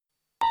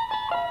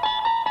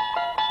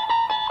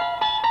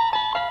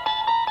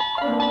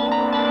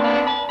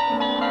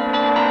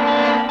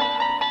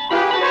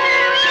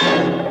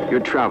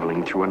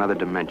traveling through another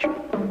dimension.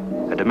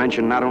 A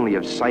dimension not only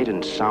of sight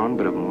and sound,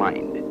 but of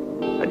mind.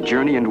 A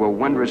journey into a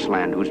wondrous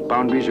land whose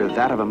boundaries are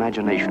that of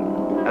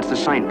imagination. That's the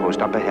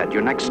signpost up ahead.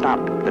 Your next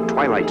stop, the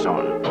Twilight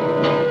Zone.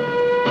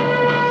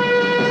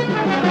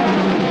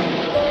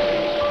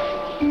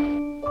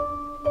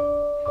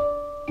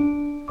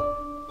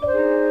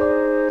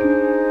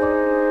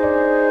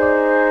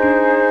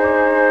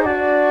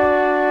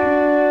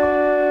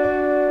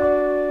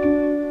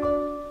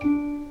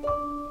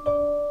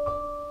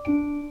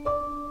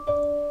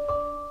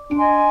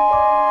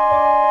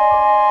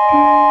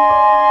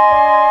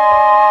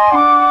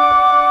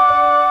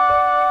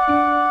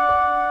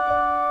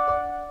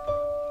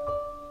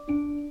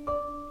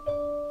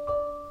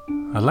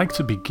 I'd like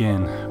to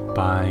begin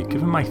by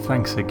giving my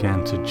thanks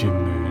again to Jim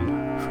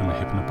Moon from the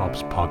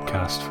Hypnobobs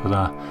podcast for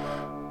that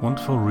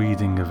wonderful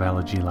reading of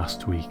Elegy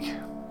last week.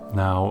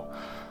 Now,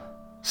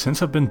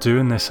 since I've been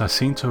doing this, I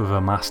seem to have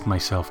amassed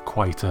myself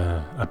quite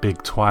a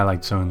big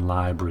Twilight Zone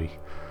library,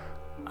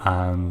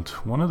 and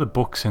one of the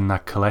books in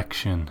that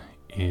collection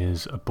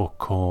is a book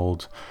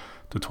called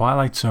The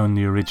Twilight Zone: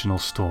 The Original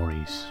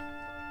Stories.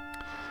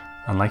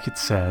 And like it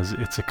says,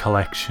 it's a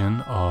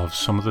collection of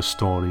some of the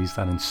stories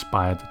that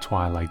inspired the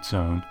Twilight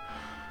Zone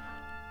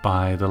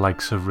by the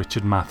likes of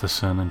Richard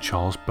Matheson and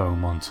Charles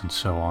Beaumont and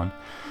so on.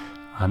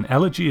 And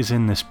Elegy is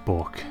in this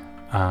book,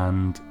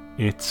 and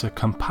it's a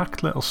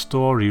compact little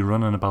story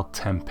running about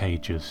 10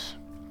 pages.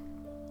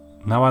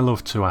 Now, I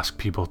love to ask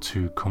people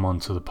to come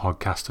onto the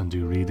podcast and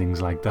do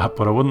readings like that,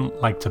 but I wouldn't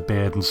like to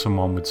burden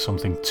someone with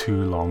something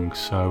too long,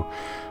 so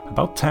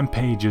about 10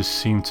 pages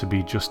seem to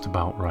be just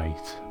about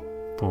right.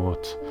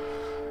 But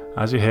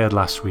as you heard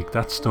last week,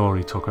 that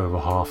story took over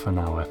half an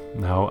hour.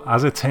 Now,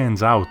 as it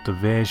turns out, the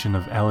version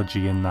of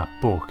Elegy in that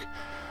book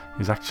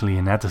is actually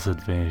an edited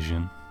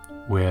version,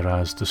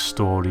 whereas the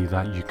story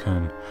that you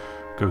can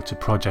go to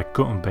Project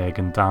Gutenberg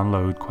and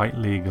download quite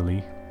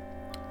legally,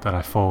 that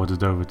I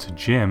forwarded over to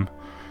Jim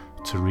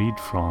to read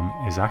from,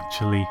 is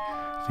actually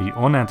the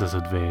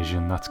unedited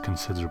version that's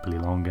considerably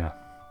longer.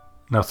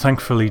 Now,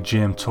 thankfully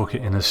Jim took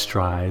it in his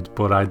stride,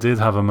 but I did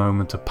have a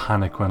moment of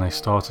panic when I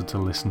started to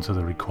listen to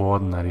the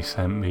recording that he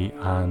sent me,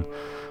 and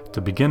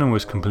the beginning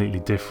was completely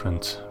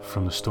different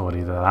from the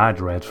story that I'd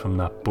read from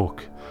that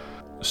book.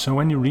 So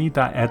when you read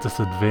that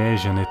edited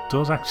version, it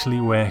does actually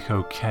work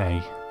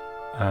okay,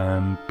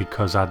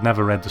 because I'd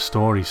never read the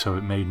story, so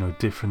it made no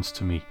difference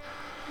to me.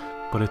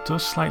 But it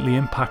does slightly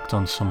impact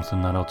on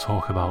something that I'll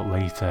talk about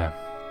later.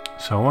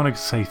 So I want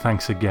to say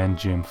thanks again,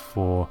 Jim,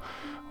 for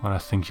what I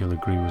think you'll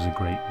agree was a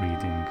great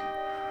reading.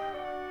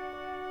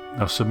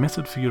 Now,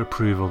 submitted for your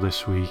approval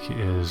this week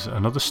is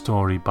another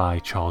story by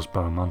Charles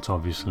Beaumont,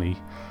 obviously,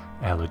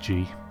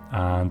 Elegy,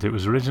 and it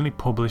was originally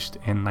published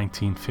in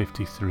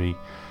 1953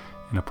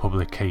 in a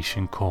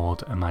publication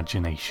called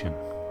Imagination.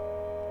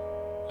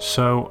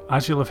 So,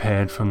 as you'll have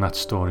heard from that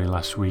story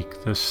last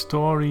week, the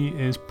story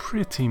is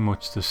pretty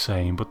much the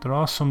same, but there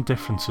are some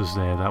differences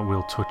there that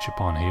we'll touch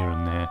upon here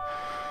and there.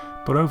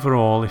 But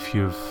overall, if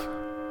you've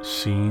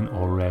seen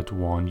or read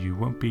one, you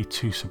won't be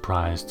too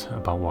surprised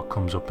about what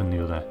comes up in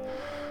the other.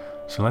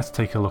 So let's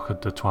take a look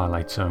at the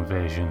Twilight Zone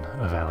version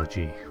of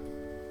Elegy.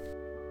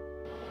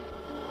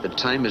 The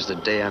time is the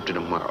day after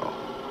tomorrow.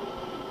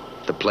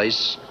 The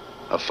place,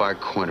 a far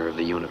corner of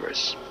the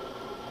universe.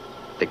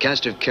 The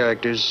cast of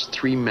characters,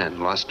 3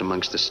 men lost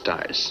amongst the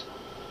stars.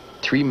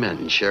 3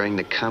 men sharing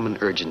the common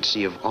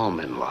urgency of all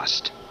men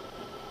lost.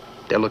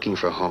 They're looking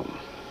for home.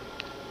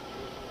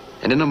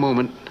 And in a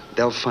moment,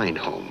 they'll find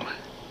home.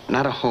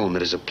 Not a home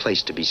that is a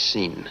place to be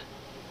seen,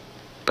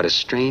 but a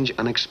strange,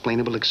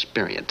 unexplainable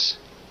experience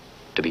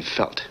to be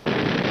felt. We're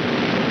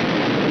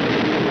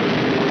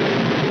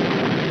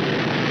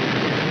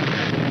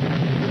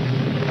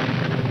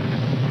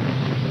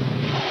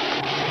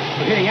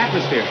hitting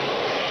atmosphere.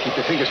 Keep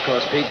your fingers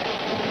crossed, Pete.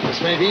 This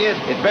may be it.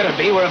 It better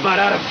be. We're about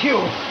out of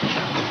fuel.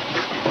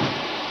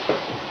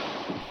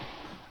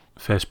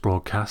 First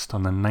broadcast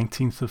on the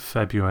 19th of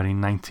February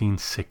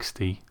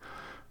 1960.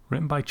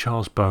 Written by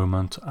Charles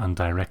Beaumont and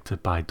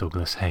directed by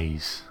Douglas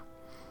Hayes.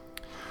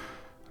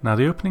 Now,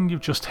 the opening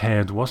you've just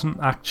heard wasn't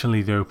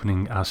actually the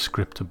opening as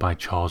scripted by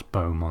Charles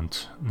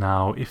Beaumont.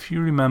 Now, if you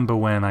remember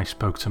when I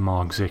spoke to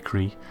Mark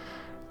Zickery,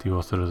 the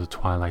author of the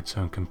Twilight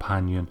Zone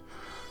Companion,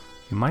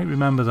 you might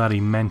remember that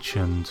he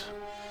mentioned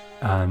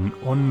an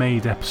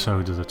unmade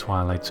episode of the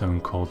Twilight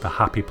Zone called The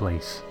Happy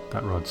Place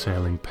that Rod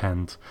Serling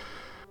penned.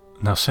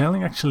 Now,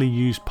 Serling actually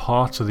used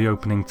parts of the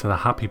opening to The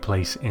Happy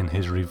Place in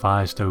his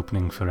revised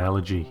opening for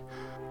Elegy.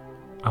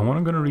 And what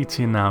I'm going to read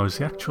to you now is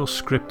the actual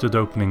scripted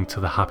opening to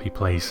The Happy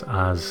Place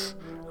as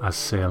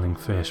Serling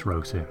first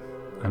wrote it.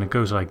 And it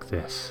goes like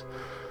this.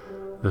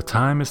 The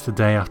time is the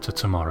day after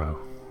tomorrow.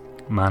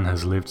 Man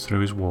has lived through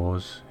his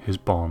wars, his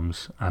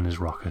bombs, and his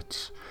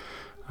rockets.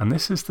 And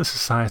this is the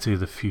society of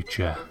the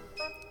future.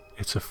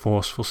 It's a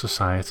forceful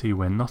society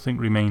where nothing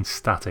remains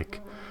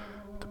static.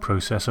 The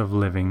process of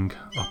living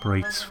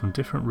operates from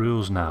different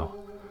rules now,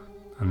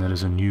 and there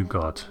is a new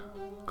God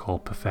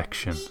called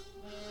perfection.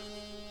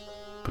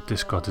 But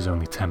this God is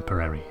only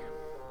temporary.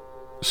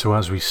 So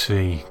as we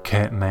see,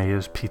 Kurt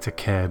Mayers, Peter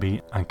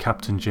Kirby and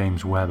Captain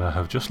James Webber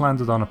have just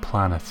landed on a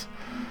planet.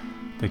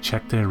 They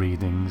check their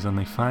readings and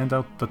they find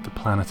out that the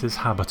planet is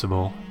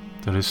habitable.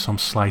 There is some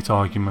slight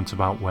argument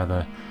about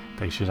whether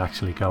they should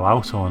actually go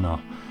out or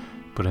not,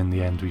 but in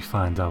the end we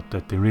find out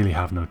that they really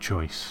have no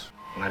choice.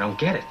 I don't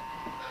get it.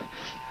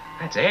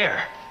 That's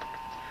air.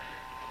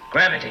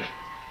 Gravity.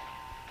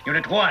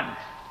 Unit 1.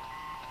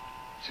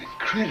 It's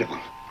incredible.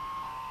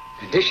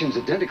 Conditions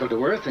identical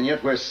to Earth, and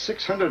yet we're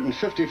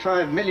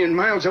 655 million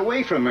miles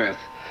away from Earth.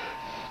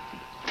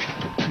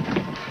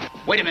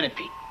 Wait a minute,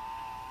 Pete.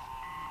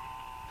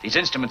 These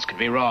instruments could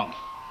be wrong.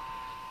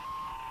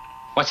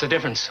 What's the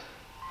difference?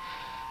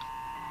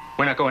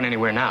 We're not going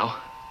anywhere now.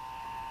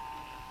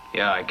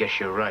 Yeah, I guess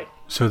you're right.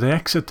 So they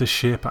exit the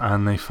ship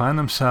and they find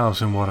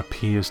themselves in what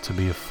appears to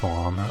be a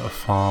farm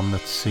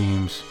that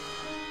seems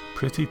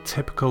pretty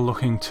typical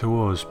looking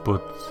to us,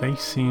 but they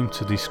seem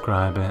to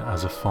describe it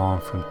as a farm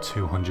from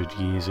 200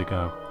 years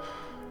ago.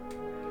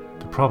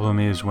 The problem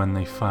is when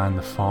they find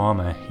the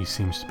farmer, he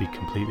seems to be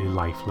completely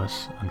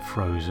lifeless and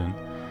frozen,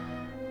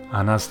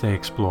 and as they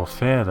explore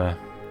further,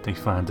 they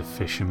find a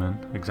fisherman,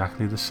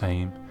 exactly the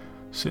same,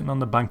 sitting on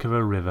the bank of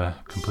a river,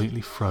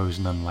 completely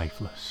frozen and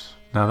lifeless.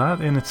 Now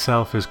that in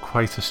itself is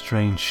quite a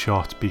strange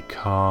shot,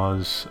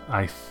 because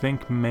I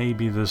think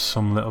maybe there's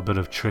some little bit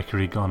of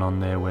trickery gone on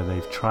there where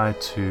they've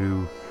tried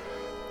to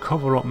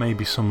cover up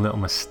maybe some little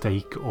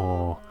mistake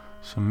or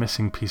some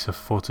missing piece of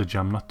footage,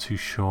 I'm not too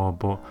sure,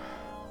 but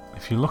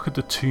if you look at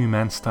the two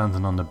men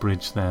standing on the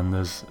bridge then,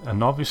 there's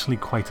an obviously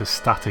quite a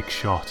static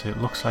shot.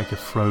 It looks like a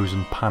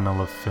frozen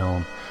panel of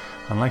film,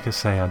 and like I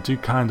say, I do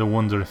kind of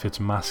wonder if it's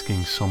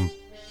masking some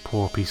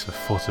poor piece of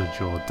footage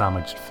or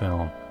damaged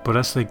film. But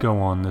as they go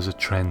on, there's a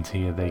trend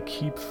here. They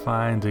keep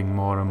finding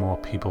more and more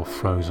people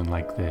frozen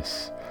like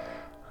this,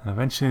 and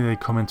eventually they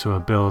come into a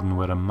building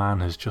where a man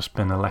has just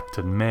been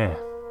elected mayor.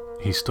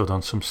 He stood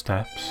on some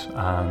steps,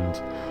 and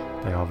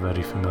they are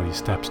very familiar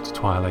steps to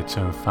Twilight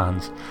Zone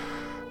fans.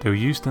 They were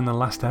used in the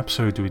last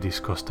episode we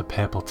discussed, the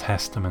Purple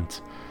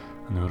Testament,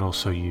 and they were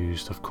also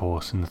used, of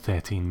course, in the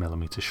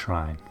 13mm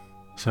shrine.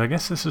 So I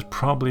guess this is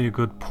probably a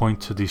good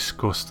point to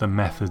discuss the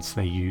methods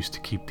they used to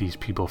keep these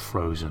people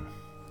frozen.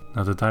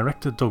 Now the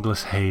director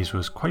Douglas Hayes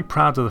was quite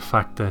proud of the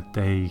fact that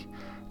they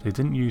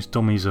didn't use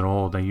dummies at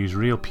all, they used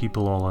real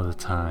people all of the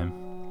time.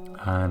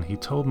 And he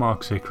told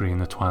Mark Zickery in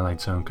the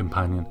Twilight Zone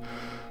Companion,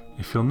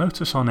 "If you'll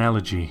notice on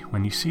Elegy,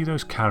 when you see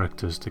those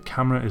characters, the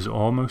camera is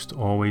almost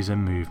always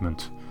in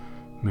movement,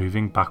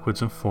 moving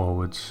backwards and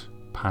forwards,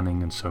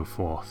 panning and so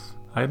forth."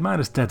 I admire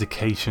his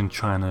dedication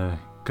trying to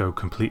go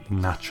completely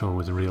natural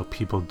with real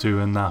people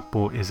doing that,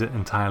 but is it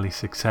entirely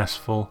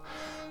successful?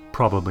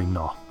 Probably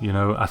not. You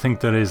know, I think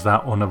there is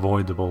that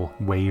unavoidable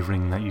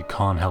wavering that you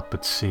can't help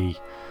but see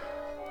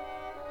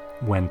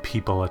when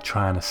people are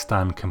trying to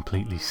stand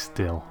completely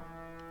still.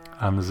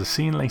 And there's a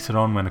scene later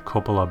on when a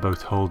couple are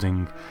both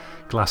holding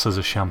glasses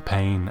of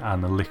champagne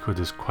and the liquid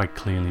is quite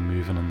clearly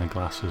moving in the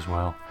glass as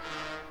well.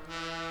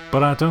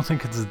 But I don't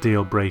think it's a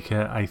deal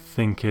breaker. I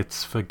think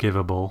it's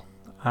forgivable,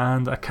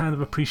 and I kind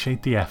of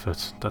appreciate the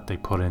effort that they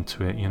put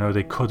into it. You know,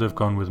 they could have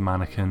gone with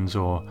mannequins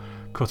or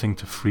cutting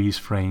to freeze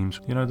frames.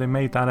 You know, they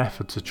made that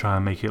effort to try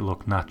and make it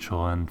look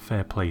natural, and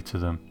fair play to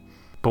them.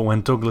 But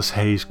when Douglas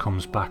Hayes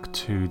comes back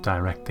to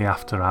direct the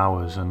After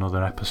Hours,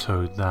 another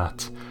episode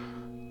that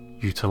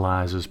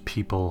utilises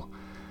people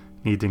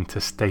needing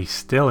to stay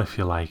still, if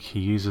you like, he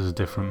uses a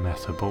different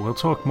method, but we'll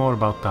talk more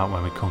about that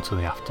when we come to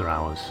the After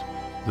Hours.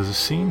 There's a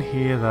scene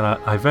here that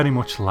I very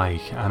much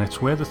like, and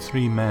it's where the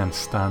three men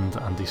stand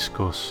and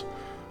discuss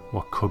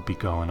what could be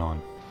going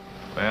on.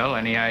 Well,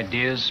 any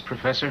ideas,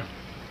 Professor?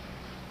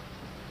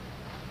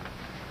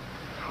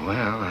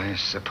 Well, I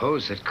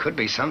suppose it could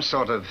be some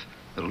sort of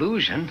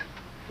illusion.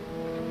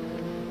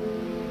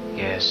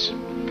 Yes.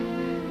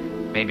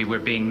 Maybe we're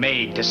being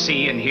made to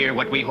see and hear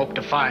what we hope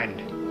to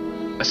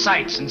find. The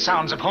sights and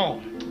sounds of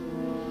home.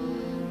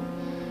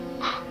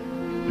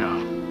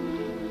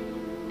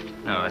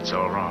 No, that's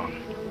all wrong.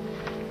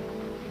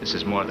 This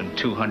is more than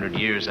 200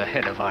 years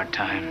ahead of our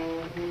time.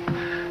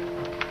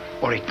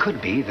 Or it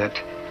could be that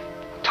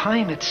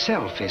time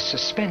itself is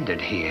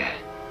suspended here.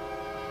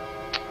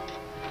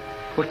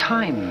 Well,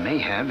 time may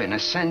have, in a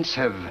sense,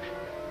 have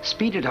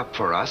speeded up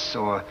for us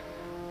or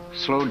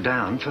slowed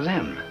down for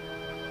them.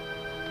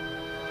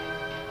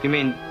 You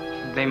mean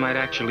they might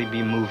actually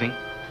be moving?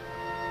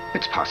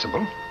 It's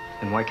possible.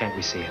 Then why can't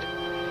we see it?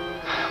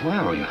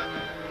 Well,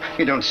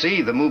 you don't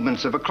see the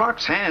movements of a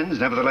clock's hands.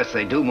 Nevertheless,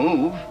 they do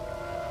move.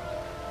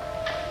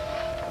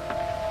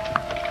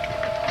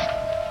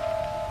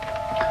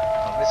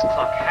 Well, this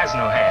clock has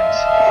no hands.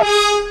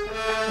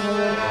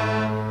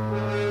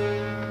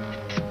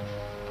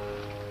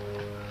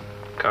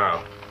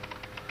 Carl,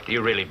 do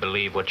you really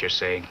believe what you're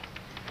saying?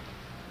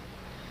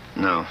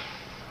 No,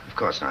 of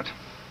course not.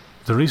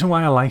 The reason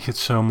why I like it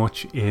so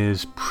much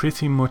is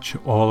pretty much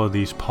all of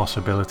these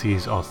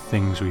possibilities are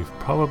things we've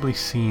probably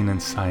seen in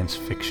science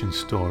fiction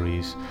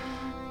stories,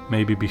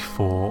 maybe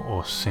before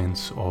or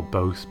since or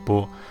both,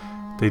 but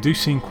they do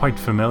seem quite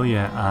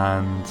familiar,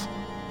 and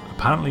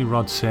Apparently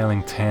Rod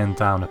Serling turned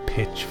down a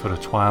pitch for a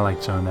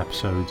Twilight Zone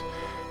episode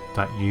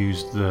that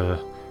used the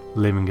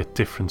living at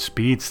different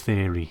speeds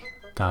theory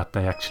that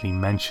they actually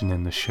mention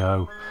in the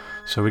show.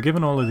 So we're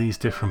given all of these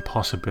different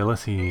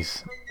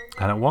possibilities,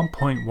 and at one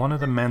point one of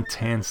the men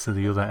turns to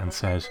the other and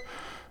says,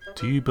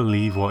 "Do you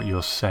believe what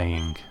you're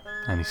saying?"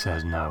 And he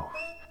says no.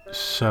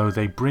 So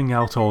they bring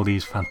out all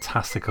these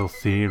fantastical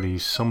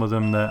theories, some of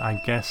them that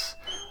I guess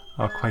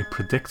are quite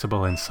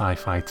predictable in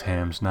sci-fi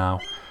terms now,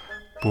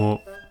 but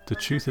the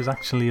truth is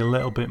actually a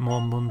little bit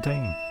more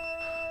mundane.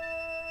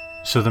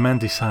 So the men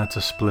decide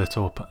to split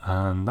up,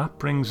 and that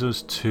brings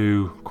us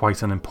to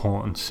quite an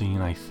important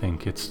scene, I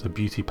think. It's the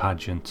beauty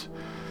pageant.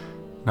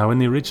 Now in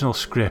the original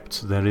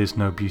script there is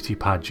no beauty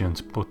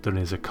pageant, but there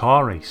is a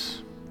car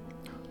race.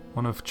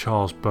 One of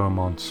Charles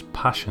Beaumont's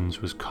passions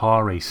was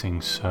car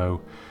racing, so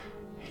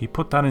he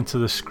put that into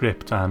the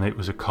script, and it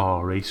was a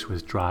car race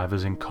with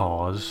drivers in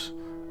cars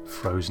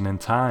frozen in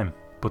time.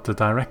 But the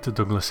director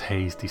Douglas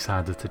Hayes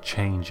decided to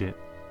change it.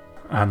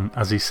 And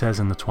as he says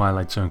in the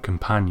Twilight Zone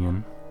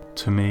Companion,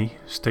 "To me,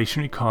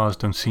 stationary cars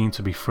don't seem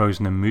to be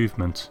frozen in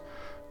movement,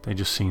 they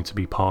just seem to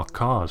be parked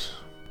cars."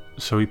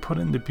 So he put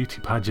in the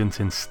beauty pageant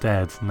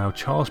instead. Now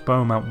Charles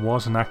Beaumont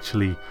wasn't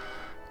actually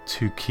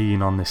too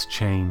keen on this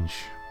change.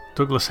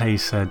 Douglas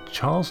Hayes said,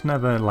 "Charles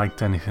never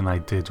liked anything I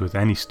did with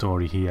any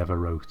story he ever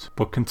wrote,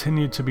 but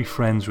continued to be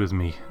friends with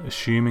me,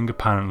 assuming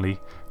apparently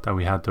that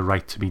we had the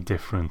right to be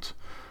different.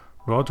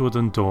 Rod would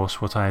endorse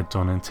what I had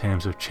done in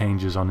terms of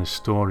changes on his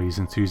stories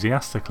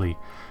enthusiastically,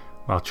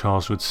 while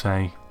Charles would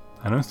say,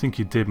 'I don't think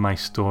you did my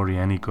story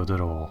any good at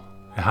all.'"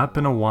 It had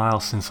been a while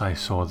since I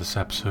saw this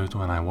episode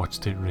when I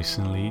watched it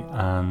recently,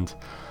 and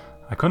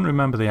I couldn't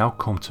remember the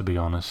outcome, to be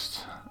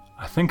honest.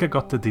 I think I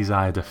got the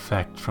desired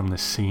effect from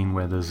this scene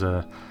where there's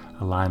a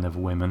line of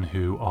women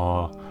who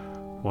are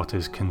what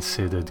is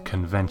considered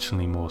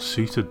conventionally more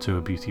suited to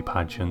a beauty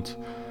pageant,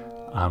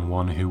 and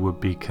one who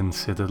would be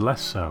considered less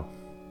so.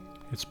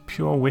 It's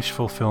pure wish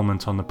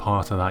fulfillment on the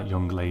part of that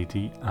young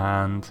lady,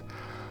 and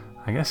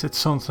I guess it's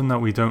something that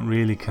we don't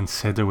really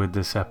consider with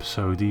this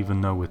episode,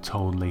 even though we're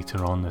told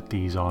later on that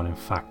these are in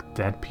fact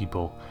dead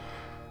people.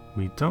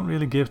 We don't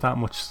really give that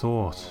much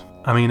thought.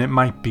 I mean, it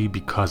might be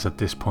because at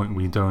this point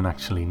we don't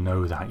actually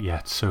know that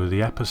yet, so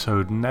the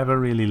episode never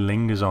really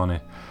lingers on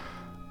it.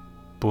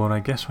 But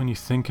I guess when you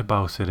think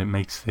about it, it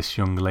makes this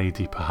young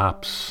lady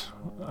perhaps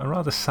a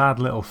rather sad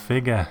little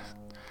figure.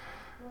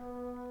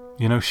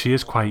 You know, she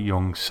is quite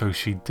young, so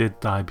she did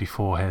die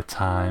before her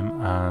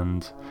time,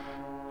 and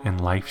in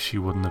life she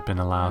wouldn't have been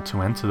allowed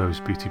to enter those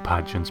beauty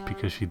pageants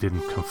because she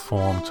didn't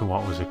conform to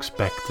what was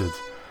expected.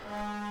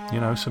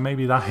 You know, so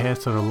maybe that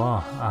hurt her a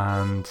lot,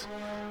 and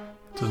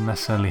it doesn't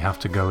necessarily have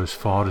to go as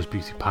far as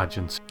beauty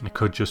pageants. It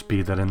could just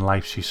be that in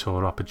life she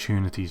saw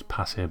opportunities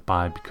pass her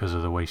by because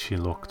of the way she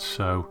looked,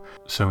 so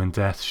in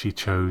death she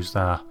chose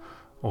that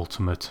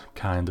ultimate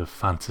kind of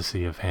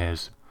fantasy of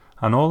hers.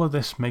 And all of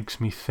this makes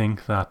me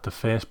think that the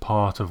first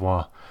part of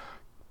what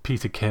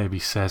Peter Kirby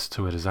says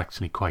to it is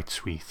actually quite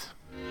sweet.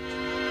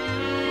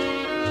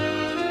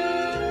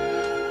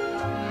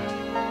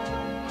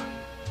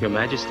 Your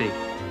Majesty,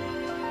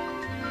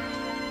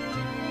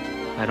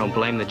 I don't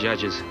blame the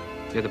judges.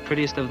 You're the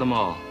prettiest of them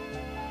all.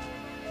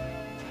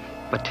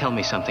 But tell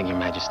me something, Your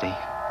Majesty.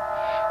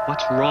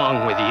 What's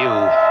wrong with you?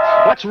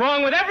 What's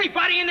wrong with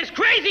everybody in this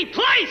crazy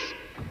place?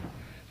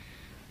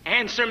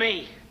 Answer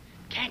me.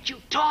 Can't you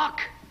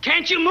talk?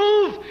 Can't you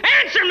move?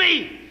 Answer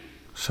me!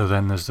 So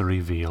then there's the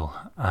reveal,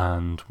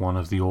 and one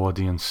of the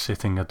audience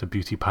sitting at the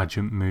beauty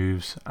pageant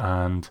moves,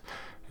 and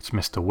it's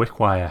Mr.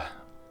 Wickwire.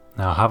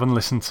 Now, having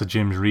listened to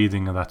Jim's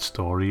reading of that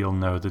story, you'll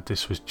know that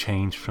this was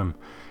changed from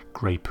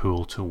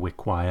Greypool to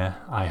Wickwire.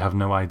 I have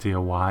no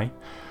idea why.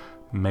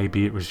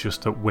 Maybe it was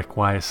just that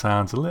Wickwire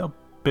sounds a little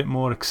bit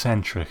more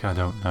eccentric, I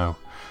don't know.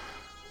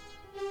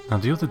 Now,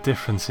 the other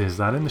difference is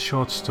that in the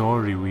short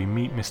story we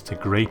meet Mr.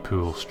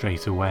 Greypool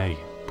straight away,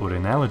 but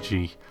in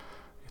Elegy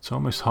it's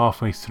almost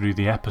halfway through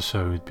the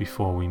episode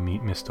before we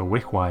meet Mr.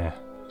 Wickwire,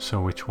 so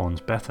which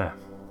one's better?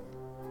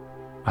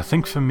 I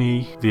think for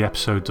me, the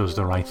episode does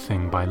the right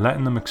thing by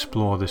letting them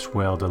explore this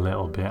world a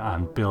little bit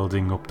and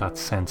building up that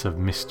sense of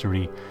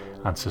mystery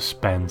and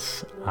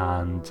suspense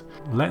and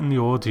letting the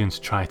audience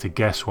try to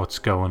guess what's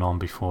going on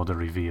before the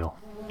reveal.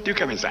 Do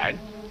come inside.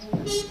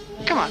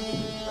 Come on,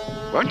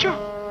 won't you?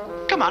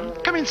 Come on,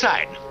 come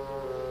inside.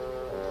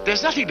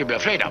 There's nothing to be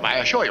afraid of, I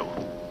assure you.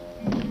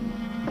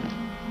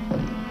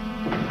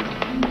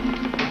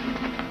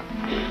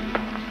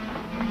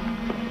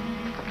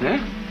 Huh?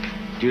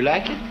 Do you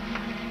like it?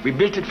 We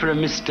built it for a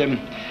Mr.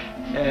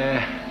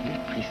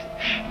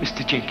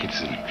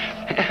 Jenkinson.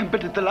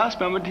 But at the last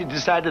moment he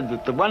decided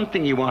that the one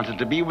thing he wanted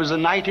to be was a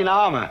knight in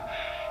armor.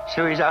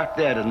 So he's out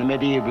there in the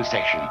medieval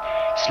section,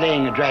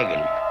 slaying a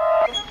dragon.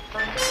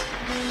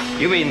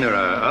 You mean there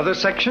are other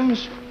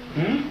sections?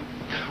 Hmm?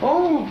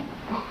 Oh,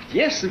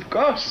 yes, of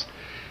course.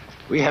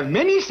 We have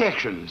many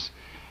sections.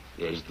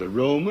 There's the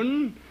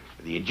Roman,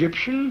 the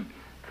Egyptian,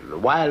 the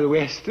Wild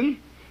Western,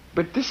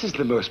 But this is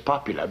the most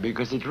popular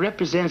because it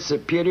represents a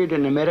period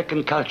in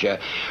American culture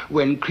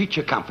when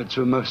creature comforts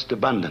were most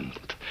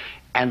abundant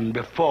and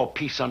before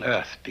peace on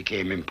Earth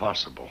became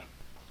impossible.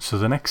 So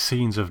the next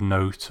scenes of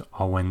note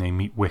are when they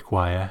meet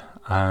Wickwire,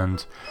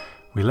 and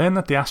we learn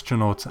that the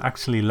astronauts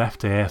actually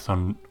left Earth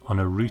on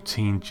a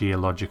routine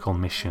geological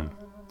mission,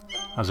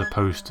 as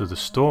opposed to the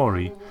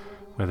story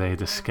where they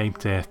had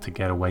escaped Earth to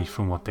get away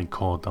from what they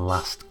called the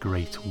Last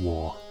Great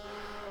War.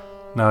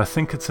 Now I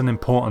think it's an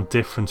important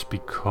difference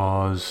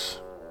because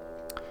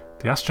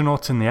the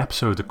astronauts in the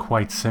episode are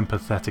quite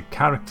sympathetic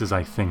characters.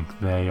 I think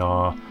they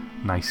are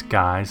nice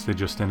guys, they're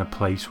just in a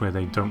place where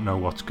they don't know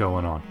what's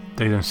going on.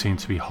 They don't seem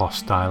to be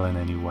hostile in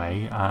any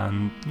way,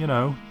 and, you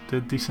know,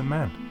 they're decent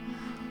men.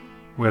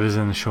 Whereas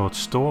in the short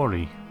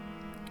story,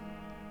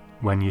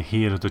 when you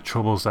hear of the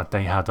troubles that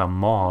they had on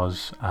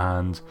Mars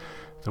and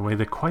the way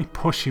they're quite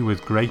pushy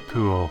with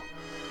Greypool,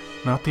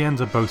 now at the end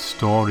of both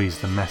stories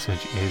the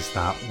message is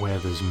that where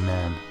there's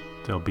men,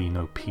 there'll be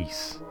no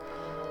peace.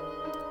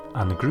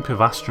 And the group of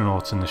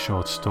astronauts in the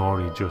short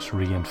story just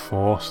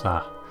reinforce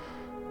that,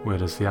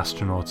 whereas the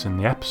astronauts in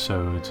the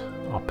episode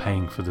are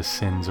paying for the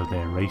sins of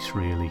their race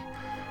really,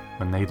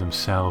 when they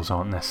themselves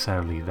aren't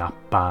necessarily that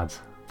bad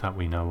that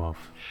we know of.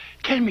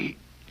 Tell me,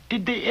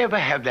 did they ever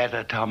have that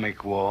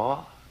atomic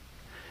war?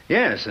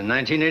 Yes, in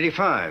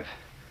 1985.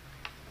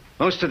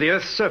 Most of the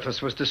Earth's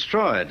surface was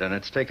destroyed, and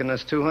it's taken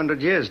us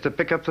 200 years to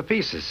pick up the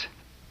pieces.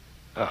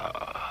 Oh,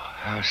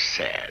 how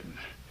sad.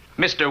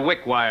 Mr.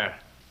 Wickwire,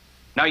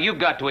 now you've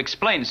got to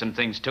explain some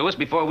things to us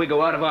before we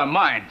go out of our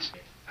minds.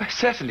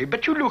 Certainly,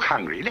 but you look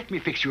hungry. Let me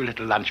fix you a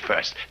little lunch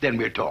first, then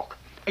we'll talk.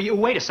 You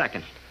wait a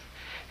second.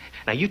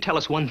 Now you tell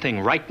us one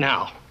thing right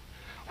now.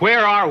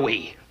 Where are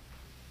we?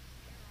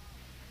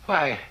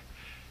 Why,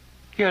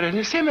 you're in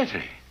a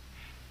cemetery.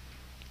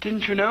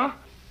 Didn't you know?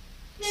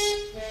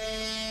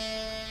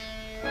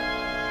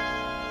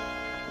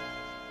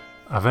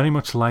 I very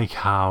much like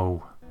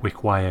how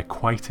Wickwire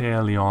quite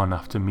early on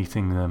after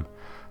meeting them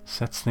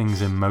sets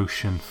things in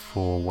motion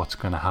for what's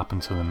going to happen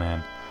to the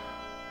men.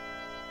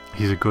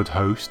 He's a good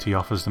host, he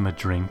offers them a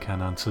drink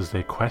and answers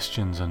their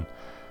questions and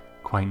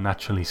quite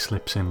naturally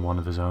slips in one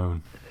of his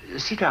own.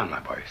 Sit down, my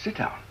boy, sit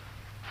down.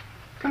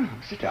 Come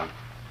on, sit down.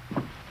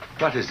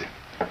 What is it?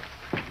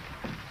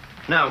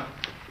 Now,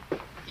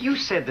 you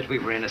said that we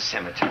were in a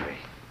cemetery.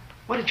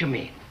 What did you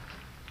mean?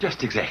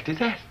 Just exactly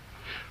that.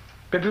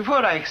 But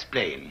before I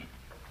explain,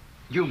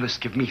 you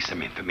must give me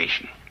some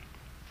information.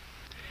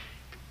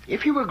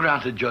 If you were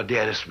granted your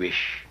dearest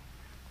wish,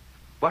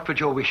 what would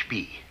your wish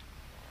be?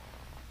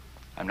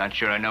 I'm not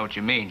sure I know what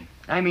you mean.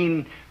 I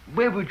mean,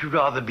 where would you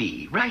rather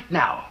be right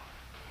now?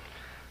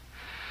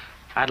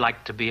 I'd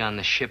like to be on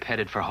the ship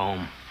headed for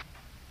home.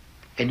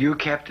 And you,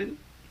 Captain?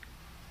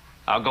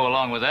 I'll go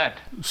along with that.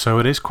 So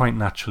it is quite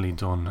naturally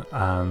done,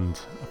 and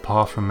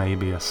apart from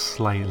maybe a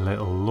slight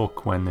little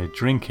look when they're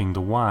drinking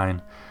the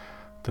wine,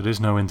 there is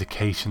no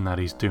indication that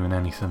he's doing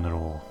anything at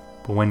all.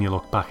 But when you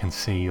look back and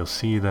see, you'll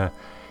see that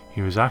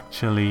he was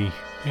actually,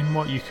 in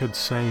what you could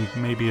say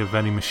maybe a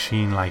very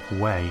machine-like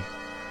way,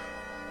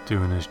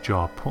 doing his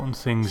job, putting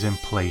things in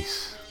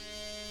place.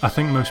 I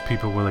think most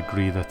people will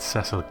agree that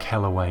Cecil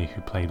Kellaway,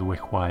 who played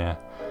Wickwire,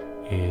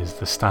 is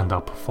the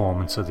standout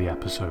performance of the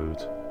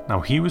episode. Now,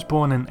 he was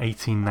born in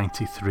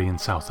 1893 in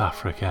South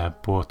Africa,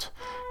 but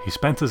he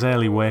spent his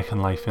early working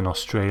life in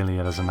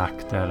Australia as an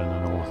actor and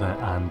an author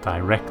and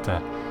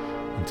director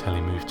until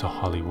he moved to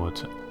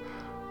Hollywood.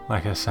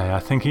 Like I say, I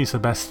think he's the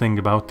best thing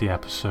about the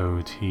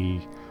episode.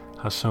 He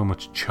has so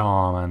much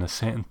charm and a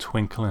certain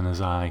twinkle in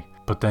his eye,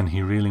 but then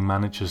he really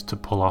manages to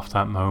pull off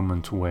that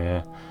moment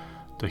where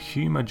the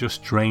humour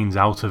just drains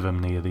out of him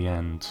near the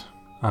end.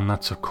 And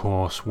that's of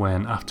course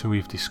when, after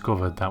we've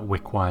discovered that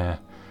Wickwire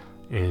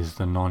is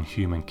the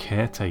non-human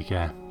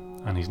caretaker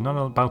and he's not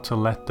about to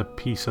let the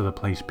peace of the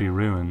place be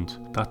ruined,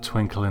 that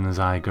twinkle in his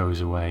eye goes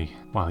away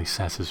while he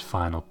says his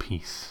final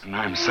piece. And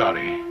I'm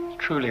sorry.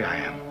 Truly I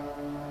am.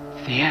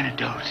 The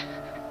antidote.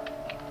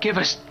 Give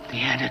us the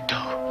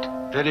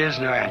antidote. There is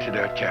no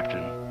antidote,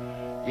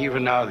 Captain.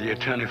 Even now the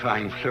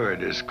eternifying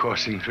fluid is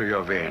coursing through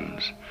your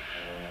veins.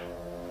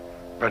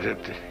 But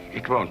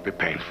it won't be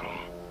painful,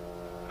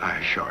 I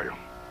assure you.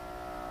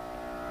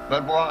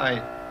 But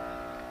why?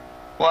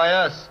 Why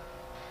us?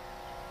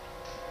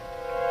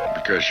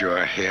 Because you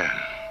are here,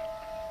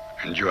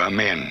 and you are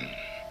men.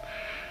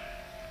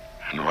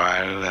 And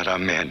while there are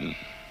men,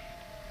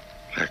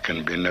 there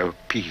can be no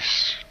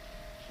peace.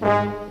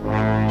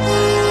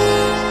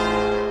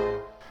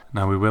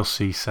 Now we will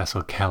see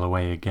Cecil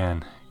Kellaway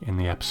again in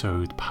the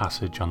episode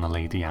Passage on the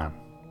Lady Anne.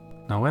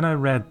 Now when I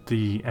read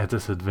the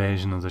edited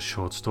version of the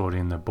short story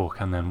in the book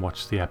and then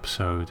watched the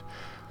episode,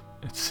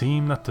 it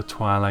seemed that the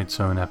Twilight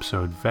Zone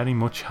episode very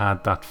much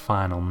had that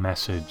final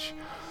message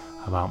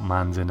about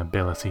man's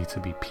inability to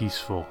be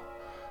peaceful,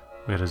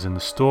 whereas in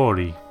the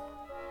story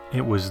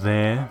it was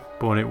there,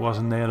 but it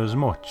wasn't there as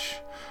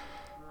much.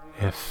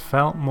 It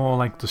felt more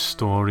like the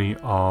story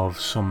of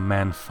some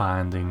men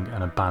finding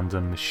an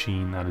abandoned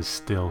machine that is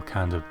still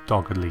kind of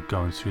doggedly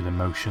going through the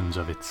motions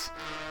of its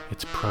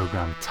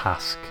programmed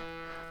task.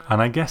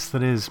 And I guess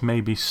there is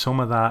maybe some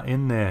of that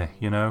in there,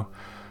 you know.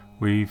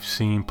 We've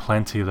seen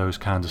plenty of those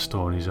kind of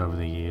stories over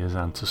the years,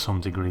 and to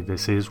some degree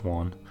this is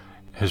one.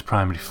 His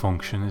primary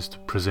function is to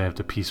preserve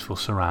the peaceful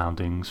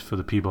surroundings for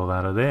the people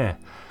that are there.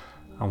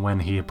 And when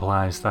he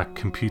applies that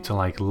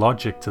computer-like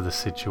logic to the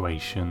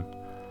situation,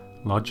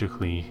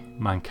 logically,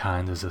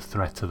 mankind is a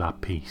threat to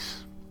that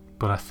peace.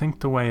 But I think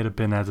the way it had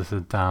been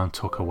edited down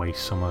took away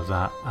some of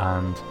that,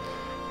 and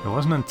it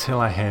wasn't until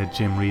I heard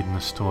Jim reading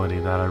the story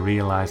that I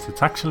realised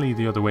it's actually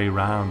the other way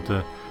around.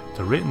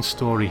 The written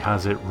story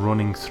has it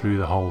running through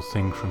the whole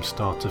thing from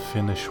start to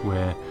finish,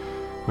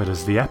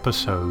 whereas the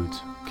episode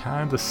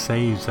kind of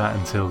saves that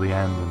until the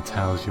end and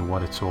tells you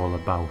what it's all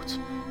about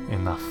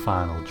in that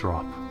final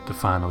drop. The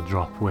final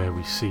drop where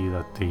we see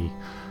that the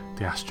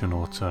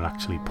astronauts are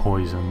actually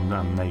poisoned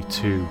and they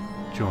too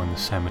join the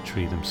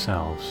cemetery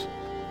themselves.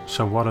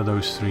 So what are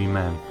those three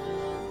men?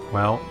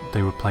 Well,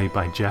 they were played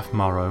by Jeff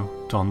Morrow,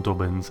 Don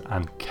Dubbins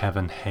and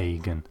Kevin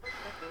Hagen.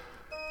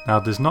 Now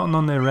there's nothing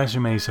on their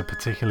resumes that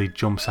particularly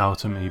jumps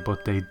out at me,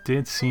 but they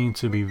did seem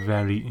to be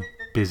very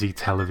busy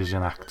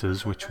television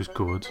actors, which was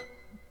good.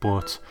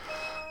 But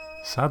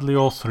sadly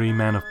all three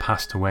men have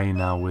passed away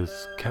now, with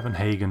Kevin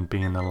Hagen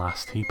being the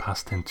last. He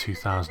passed in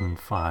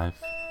 2005.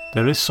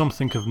 There is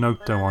something of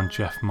note though on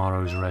Jeff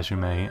Morrow's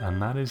resume,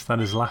 and that is that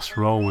his last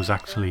role was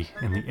actually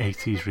in the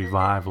 80s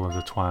revival of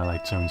the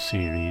Twilight Zone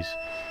series,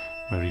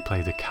 where he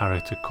played a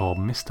character called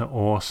Mr.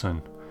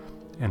 Orson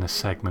in a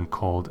segment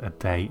called A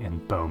Day in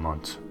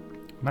Beaumont.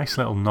 Nice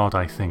little nod,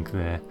 I think,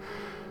 there.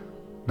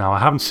 Now, I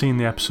haven't seen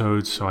the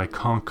episode, so I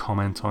can't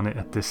comment on it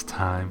at this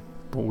time,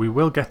 but we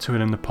will get to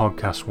it in the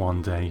podcast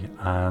one day,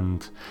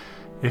 and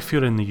if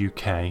you're in the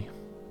UK,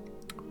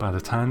 by the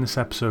time this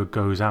episode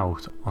goes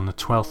out on the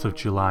 12th of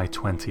July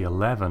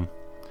 2011,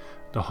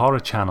 the Horror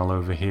Channel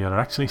over here are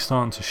actually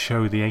starting to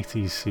show the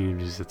 80s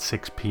series at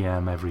 6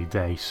 PM every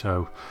day,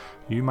 so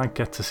you might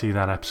get to see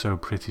that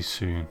episode pretty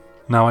soon.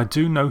 Now, I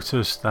do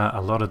notice that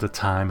a lot of the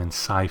time in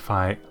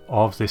sci-fi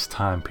of this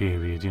time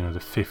period, you know, the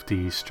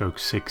 50s stroke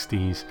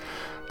 60s,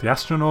 the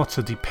astronauts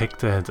are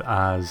depicted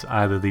as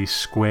either these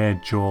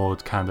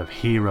square-jawed kind of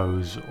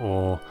heroes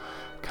or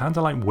kind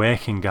of like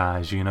working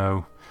guys, you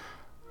know.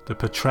 The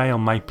portrayal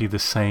might be the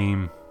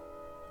same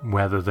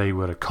whether they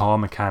were a car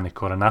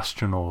mechanic or an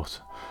astronaut,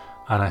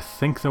 and I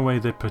think the way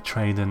they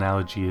portrayed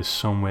analogy is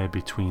somewhere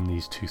between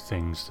these two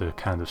things, the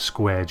kind of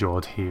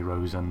square-jawed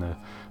heroes and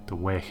the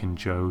working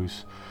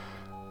Joes.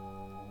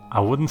 I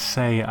wouldn't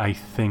say I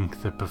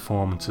think the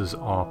performances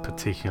are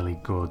particularly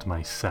good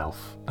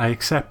myself. I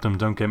accept them,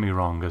 don't get me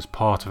wrong, as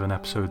part of an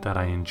episode that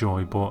I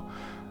enjoy, but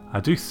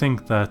I do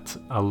think that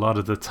a lot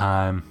of the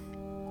time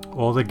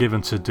all they're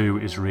given to do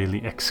is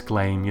really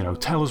exclaim, you know,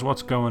 tell us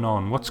what's going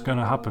on, what's going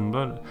to happen,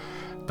 but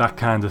that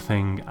kind of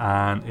thing,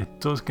 and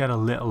it does get a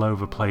little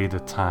overplayed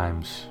at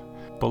times.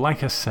 But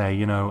like I say,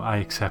 you know, I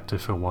accept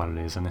it for what it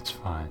is and it's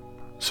fine.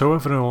 So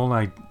overall,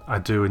 I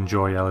do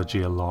enjoy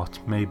Elegy a lot.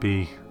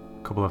 Maybe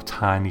a couple of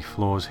tiny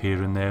flaws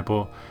here and there,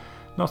 but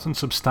nothing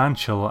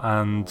substantial,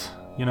 and,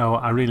 you know,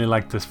 I really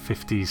like the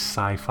 50s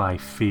sci-fi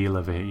feel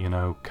of it, you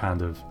know,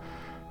 kind of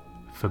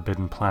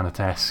Forbidden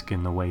Planet-esque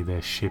in the way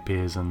their ship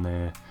is and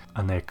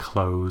their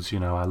clothes. You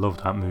know, I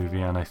love that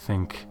movie, and I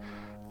think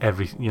a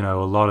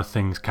lot of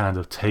things kind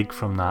of take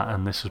from that,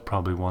 and this is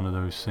probably one of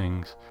those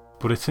things.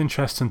 But it's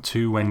interesting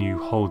too when you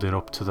hold it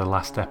up to the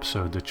last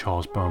episode that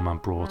Charles Bowman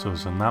brought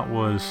us, and that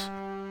was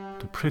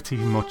the pretty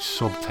much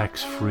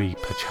subtext free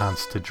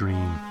Perchance to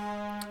Dream,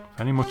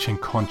 very much in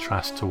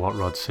contrast to what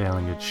Rod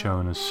Serling had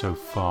shown us so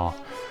far.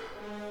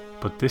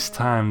 But this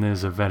time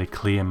there's a very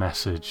clear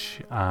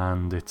message,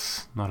 and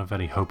it's not a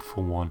very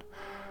hopeful one.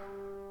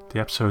 The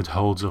episode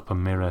holds up a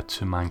mirror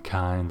to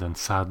mankind, and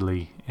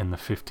sadly, in the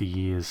 50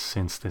 years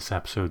since this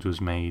episode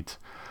was made,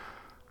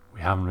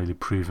 we haven't really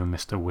proven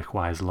Mr.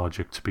 Wickwise's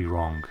logic to be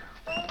wrong.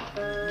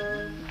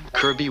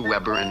 Kirby,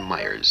 Weber, and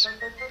Myers.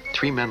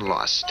 Three men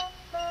lost.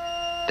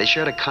 They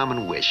shared a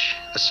common wish,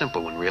 a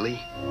simple one, really.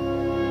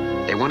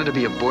 They wanted to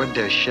be aboard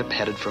their ship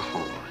headed for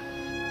home.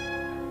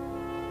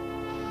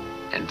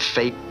 And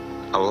fate,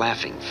 a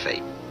laughing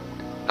fate,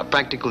 a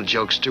practical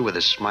jokester with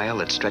a smile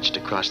that stretched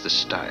across the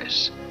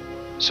stars,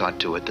 saw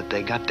to it that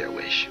they got their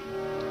wish,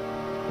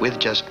 with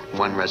just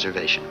one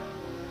reservation.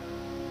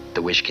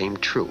 The wish came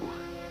true,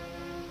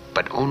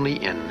 but only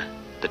in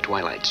the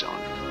Twilight Zone.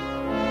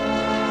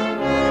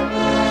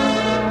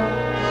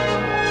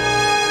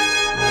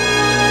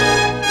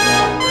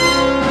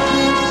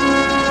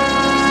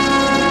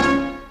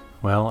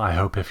 Well, I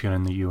hope if you're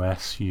in the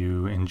US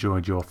you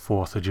enjoyed your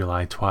 4th of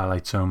July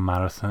Twilight Zone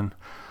marathon.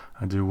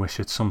 I do wish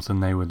it's something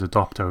they would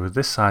adopt over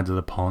this side of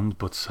the pond,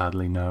 but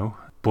sadly no.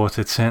 But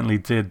it certainly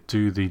did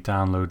do the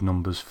download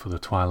numbers for the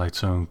Twilight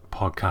Zone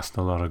podcast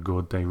a lot of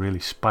good. They really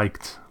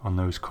spiked on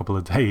those couple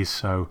of days,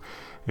 so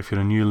if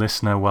you're a new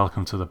listener,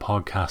 welcome to the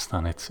podcast,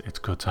 and it's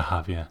good to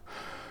have you.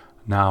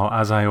 Now,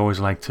 as I always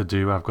like to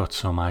do, I've got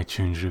some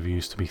iTunes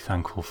reviews to be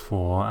thankful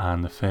for,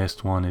 and the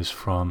first one is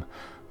from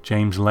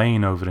James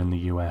Lane over in the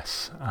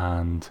US,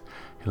 and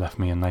He left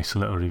me a nice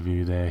little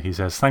review there. He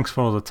says, thanks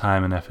for all the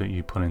time and effort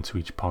you put into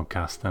each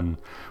podcast, and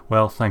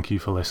well, thank you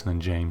for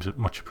listening, James.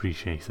 Much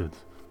appreciated.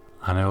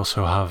 And I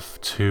also have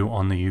 2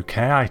 on the UK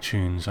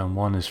iTunes, and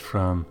one is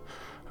from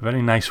a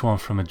very nice one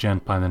from a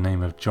gent by the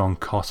name of John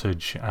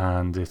Cottage,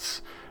 and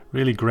it's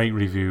really great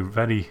review,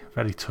 very,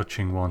 very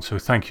touching one. So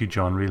thank you,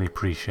 John, really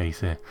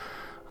appreciate it.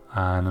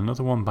 And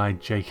another one by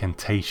Jake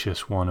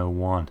Antatius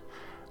 101.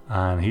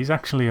 And he's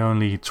actually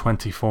only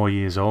 24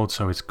 years old,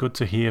 so it's good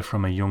to hear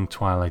from a young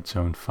Twilight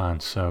Zone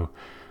fan, so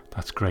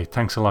that's great.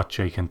 Thanks a lot,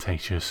 Jake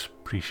Antatius,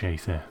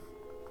 appreciate it.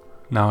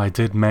 Now, I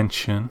did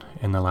mention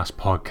in the last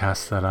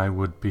podcast that I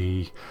would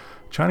be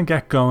trying to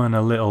get going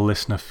a little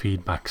listener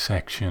feedback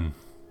section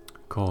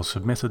called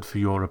Submitted for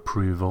Your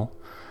Approval,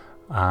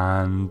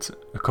 and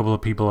a couple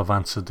of people have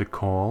answered the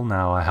call.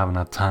 Now, I haven't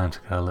had time to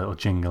get a little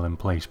jingle in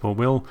place, but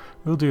we'll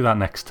do that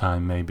next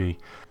time maybe.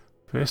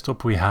 First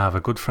up, we have a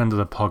good friend of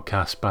the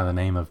podcast by the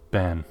name of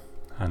Ben,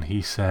 and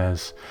he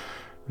says,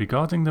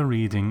 regarding the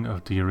reading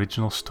of the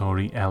original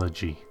story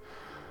Elegy,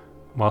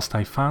 whilst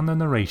I found the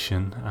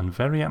narration and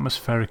very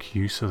atmospheric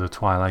use of the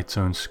Twilight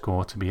Zone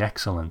score to be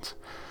excellent,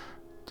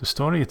 the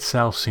story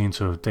itself seemed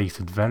to have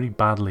dated very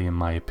badly in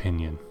my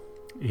opinion,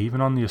 even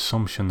on the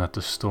assumption that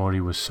the story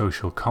was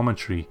social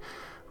commentary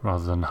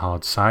rather than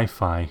hard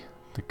sci-fi.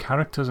 The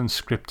characters and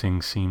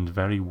scripting seemed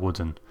very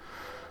wooden.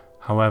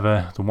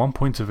 However, the one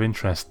point of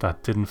interest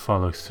that didn't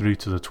follow through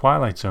to the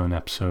Twilight Zone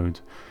episode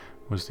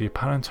was the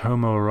apparent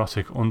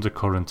homoerotic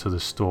undercurrent to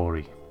the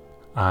story.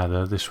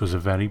 Either this was a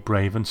very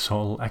brave and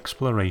subtle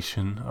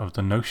exploration of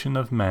the notion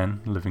of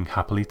men living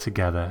happily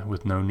together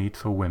with no need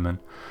for women,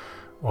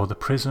 or the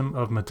prism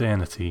of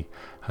modernity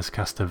has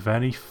cast a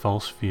very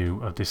false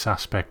view of this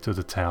aspect of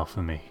the tale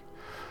for me.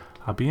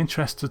 I'll be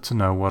interested to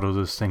know what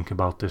others think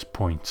about this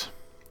point.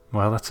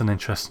 Well, that's an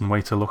interesting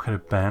way to look at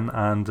it, Ben,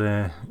 and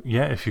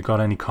yeah, if you've got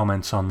any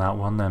comments on that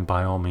one, then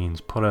by all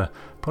means put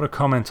a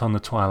comment on the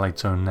Twilight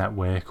Zone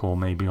network, or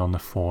maybe on the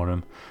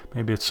forum.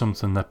 Maybe it's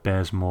something that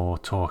bears more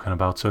talking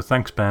about, so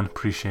thanks, Ben,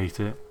 appreciate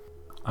it.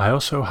 I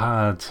also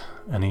had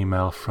an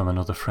email from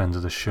another friend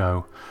of the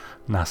show,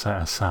 Nasser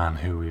Hassan,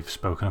 who we've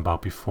spoken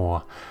about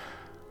before,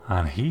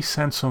 and he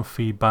sent some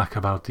feedback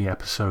about the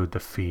episode The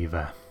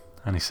Fever,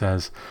 and he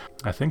says,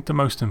 I think the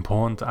most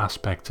important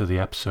aspect of the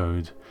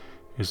episode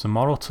is the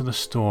moral to the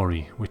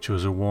story, which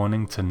was a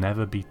warning to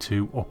never be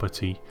too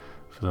uppity,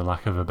 for the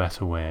lack of a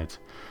better word,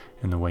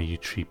 in the way you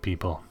treat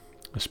people,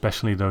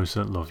 especially those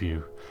that love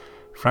you.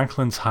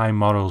 Franklin's high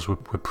morals were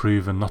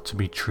proven not to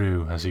be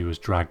true as he was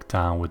dragged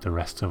down with the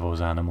rest of us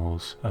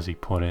animals, as he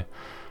put it,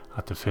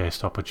 at the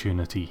first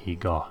opportunity he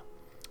got.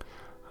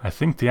 I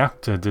think the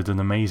actor did an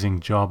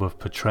amazing job of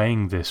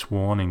portraying this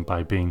warning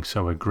by being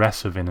so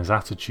aggressive in his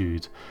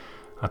attitude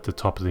at the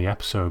top of the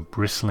episode,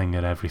 bristling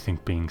at everything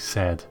being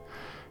said.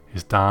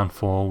 His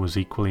downfall was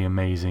equally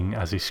amazing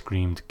as he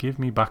screamed, "Give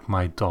me back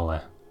my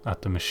dollar,"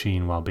 at the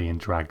machine while being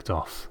dragged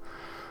off.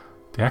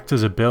 The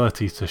actor's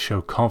ability to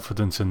show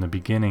confidence in the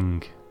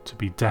beginning, to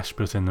be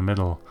desperate in the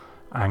middle,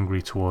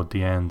 angry toward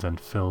the end, and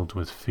filled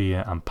with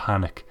fear and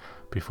panic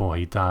before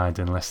he died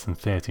in less than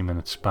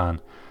 30-minute span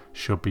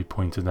should be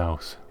pointed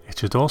out. It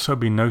should also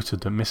be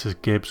noted that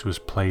Mrs. Gibbs was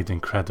played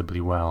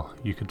incredibly well.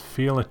 You could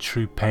feel a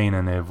true pain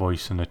in her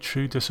voice and a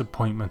true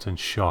disappointment and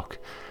shock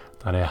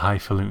that her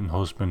highfalutin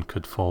husband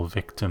could fall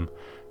victim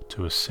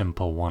to a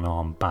simple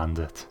one-armed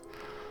bandit.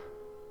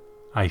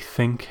 I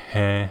think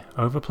her,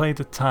 overplayed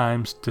at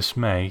times,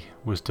 dismay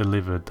was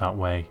delivered that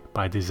way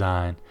by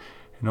design,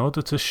 in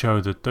order to show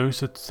that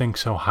those that think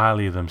so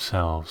highly of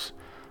themselves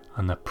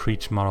and that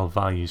preach moral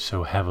values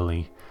so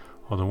heavily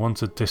are the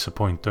ones that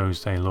disappoint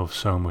those they love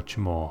so much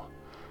more.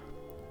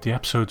 The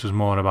episode was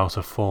more about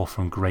a fall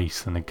from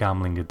grace than a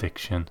gambling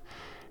addiction.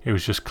 It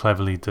was just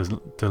cleverly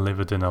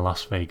delivered in a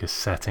Las Vegas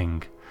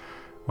setting.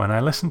 When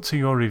I listened to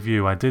your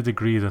review, I did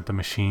agree that the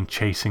machine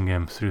chasing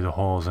him through the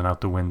halls and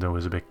out the window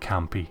was a bit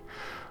campy.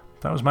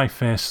 That was my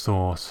first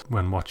thought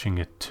when watching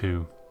it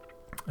too,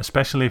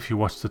 especially if you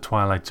watch the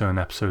Twilight Zone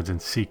episodes in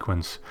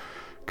sequence,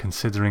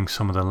 considering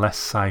some of the less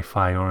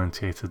sci-fi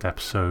orientated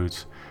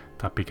episodes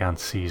that began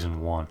season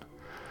 1.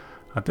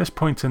 At this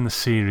point in the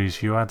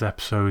series, you had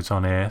episodes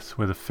on Earth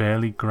with a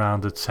fairly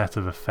grounded set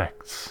of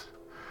effects,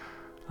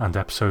 and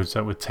episodes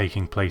that were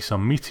taking place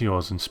on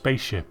meteors and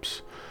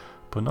spaceships,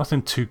 but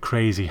nothing too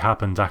crazy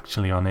happened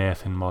actually on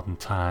Earth in modern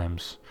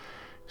times.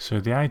 So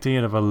the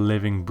idea of a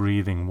living,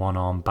 breathing,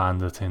 one-armed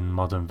bandit in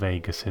modern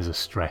Vegas is a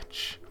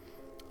stretch.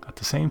 At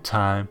the same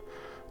time,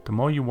 the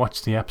more you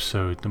watch the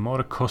episode, the more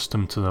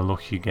accustomed to the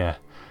look you get,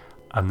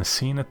 and the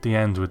scene at the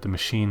end with the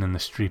machine in the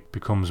street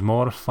becomes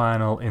more a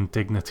final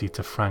indignity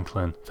to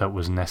Franklin that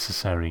was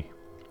necessary.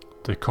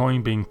 The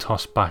coin being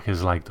tossed back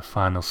is like the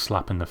final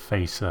slap in the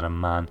face at a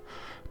man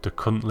that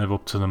couldn't live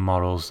up to the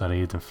morals that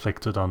he had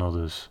inflicted on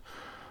others.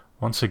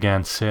 Once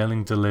again,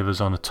 Serling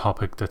delivers on a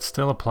topic that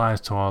still applies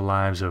to our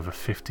lives over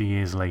 50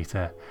 years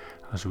later,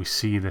 as we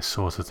see this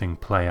sort of thing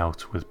play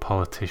out with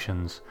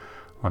politicians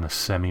on a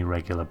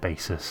semi-regular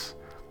basis.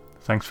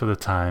 Thanks for the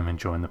time,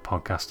 enjoying the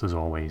podcast as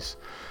always.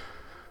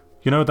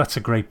 That's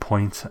a great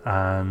point,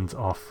 and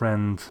our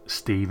friend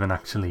Stephen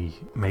actually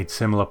made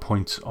similar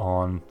points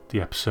on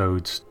the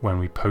episodes when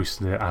we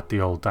posted it at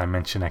the old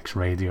Dimension X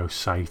radio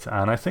site,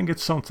 and I think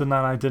it's something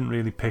that I didn't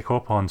really pick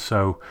up on,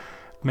 so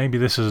maybe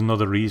this is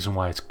another reason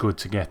why it's good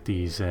to get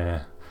these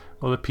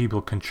other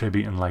people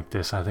contributing like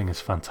this. I think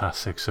it's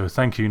fantastic, so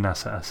thank you,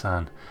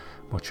 Nasa-san,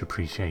 much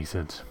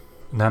appreciated.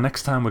 Now,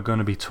 next time we're going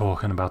to be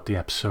talking about the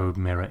episode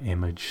Mirror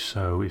Image,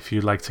 so if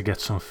you'd like to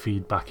get some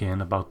feedback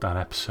in about that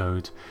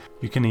episode,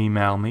 you can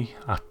email me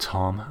at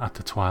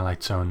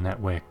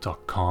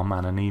tom@thetwilightzonenetwork.com,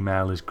 and an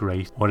email is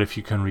great, or if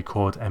you can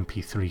record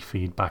MP3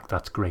 feedback,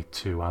 that's great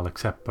too. I'll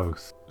accept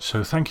both.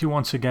 So thank you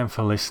once again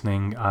for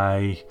listening.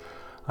 I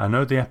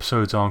know the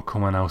episodes aren't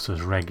coming out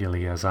as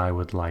regularly as I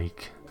would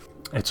like.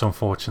 It's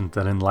unfortunate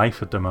that in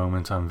life at the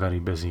moment I'm very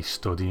busy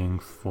studying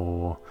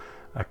for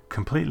a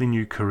completely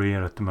new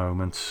career at the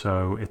moment,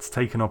 so it's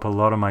taken up a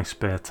lot of my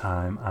spare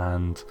time,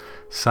 and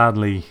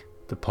sadly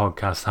the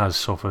podcast has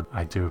suffered.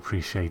 I do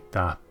appreciate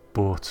that,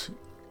 but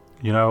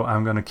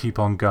I'm going to keep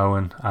on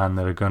going, and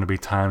there are going to be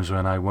times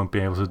when I won't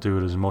be able to do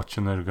it as much,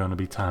 and there are going to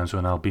be times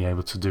when I'll be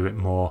able to do it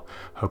more,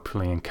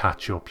 hopefully, and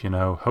catch up.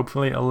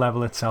 Hopefully it'll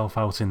level itself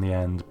out in the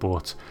end,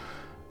 but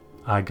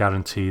I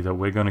guarantee that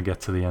we're going to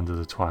get to the end of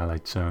the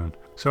Twilight Zone.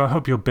 So I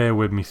hope you'll bear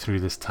with me through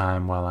this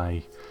time while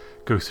I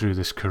go through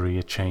this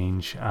career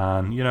change,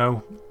 and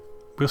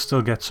we'll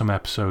still get some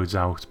episodes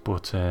out,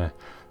 but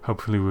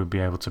hopefully we'll be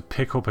able to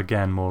pick up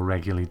again more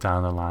regularly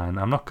down the line.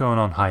 I'm not going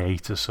on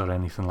hiatus or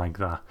anything like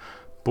that,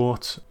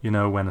 but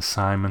when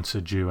assignments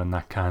are due and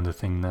that kind of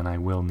thing, then I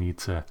will need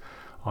to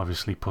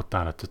obviously put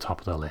that at the top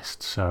of the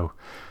list. So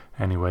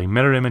anyway,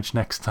 Mirror Image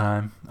next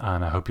time,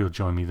 and I hope you'll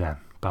join me then.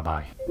 Bye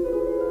bye.